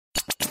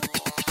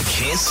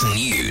Kiss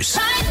News.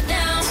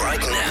 Right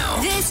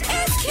now. This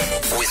is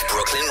Kiss. With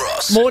Brooklyn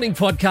Ross. Morning,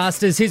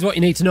 podcasters. Here's what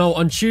you need to know.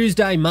 On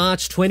Tuesday,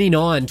 March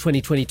 29,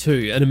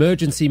 2022, an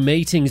emergency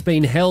meeting's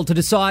been held to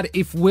decide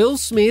if Will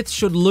Smith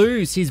should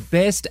lose his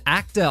Best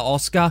Actor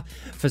Oscar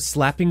for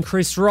slapping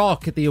Chris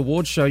Rock at the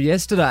awards show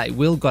yesterday.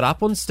 Will got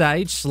up on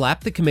stage,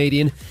 slapped the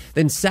comedian,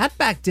 then sat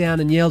back down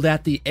and yelled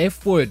out the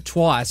F word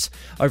twice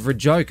over a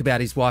joke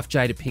about his wife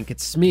Jada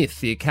Pinkett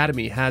Smith. The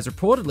Academy has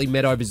reportedly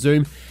met over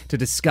Zoom to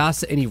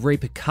discuss any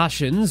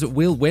repercussions.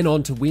 Will went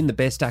on to win the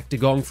Best Actor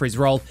gong for his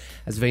role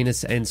as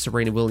Venus and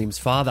Serena Williams'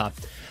 father.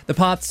 The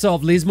parts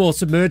of Lismore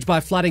submerged by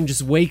flooding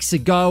just weeks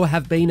ago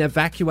have been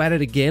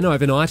evacuated again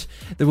overnight.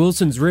 The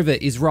Wilsons River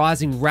is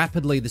rising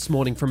rapidly this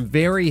morning from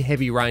very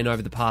heavy rain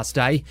over the past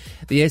day.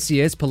 The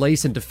SES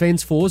Police and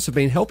Defence Force have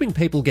been helping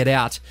people get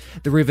out.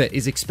 The river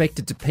is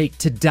expected to peak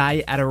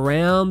today at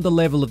around the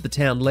level of the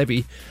town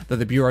levee, though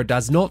the Bureau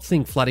does not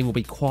think flooding will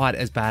be quite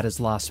as bad as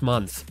last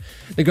month.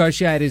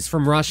 Negotiators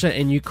from Russia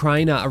and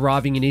Ukraine are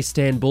arriving in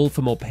Istanbul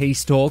for more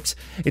peace talks.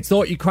 It's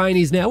thought Ukraine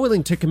is now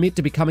willing to commit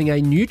to becoming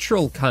a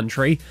neutral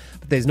country,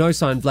 but there's no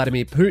sign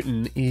Vladimir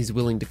Putin is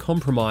willing to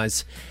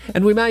compromise.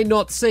 And we may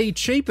not see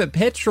cheaper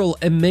petrol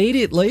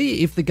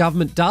immediately if the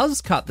government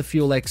does cut the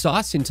fuel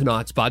excise in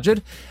tonight's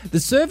budget. The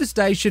Service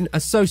Station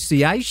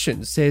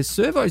Association says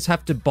servos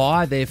have to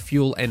buy their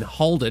fuel and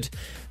hold it,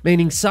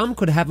 meaning some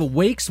could have a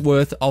week's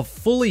worth of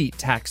fully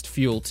taxed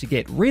fuel to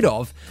get rid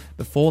of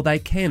before they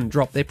can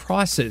drop their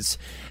prices.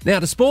 Now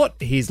to sport,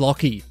 here's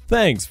Lockie.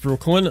 Thanks,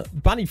 Brooklyn.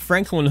 Buddy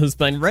Franklin has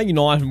been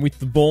reunited with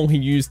the ball he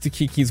used to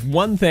kick his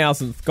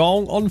 1,000th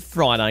goal on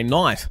Friday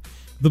night.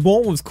 The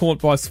ball was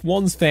caught by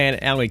Swans fan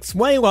Alex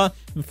Wheeler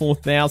before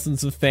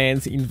thousands of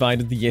fans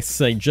invaded the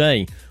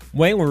SCG.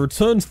 Wheeler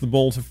returned the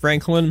ball to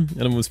Franklin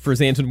and was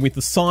presented with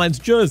a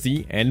signed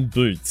jersey and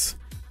boots.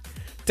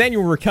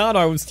 Daniel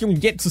Ricciardo was still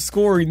yet to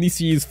score in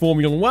this year's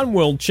Formula One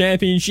World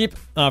Championship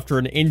after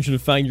an engine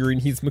failure in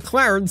his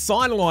McLaren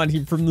sidelined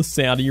him from the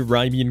Saudi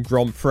Arabian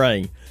Grand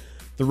Prix.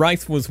 The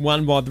race was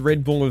won by the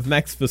Red Bull of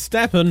Max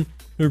Verstappen,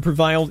 who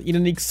prevailed in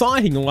an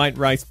exciting late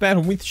race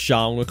battle with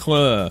Charles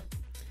Leclerc.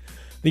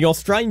 The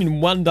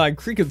Australian one-day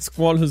cricket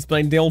squad has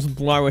been dealt a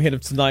blow ahead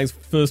of today's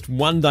first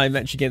one-day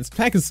match against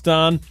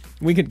Pakistan,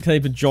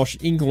 wicketkeeper Josh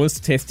Inglis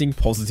testing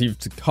positive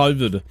to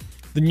COVID.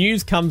 The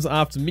news comes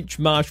after Mitch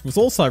Marsh was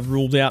also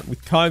ruled out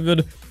with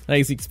COVID.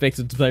 He's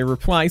expected to be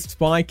replaced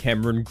by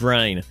Cameron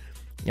Green.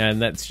 And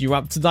that's you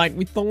up to date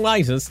with the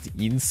latest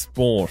in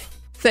sport.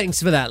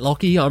 Thanks for that,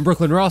 Lockie. I'm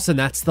Brooklyn Ross, and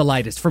that's the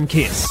latest from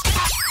Kiss.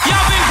 Y'all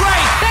been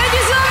great. Thank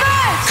you so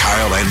much.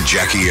 Kyle and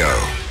Jackie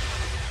O.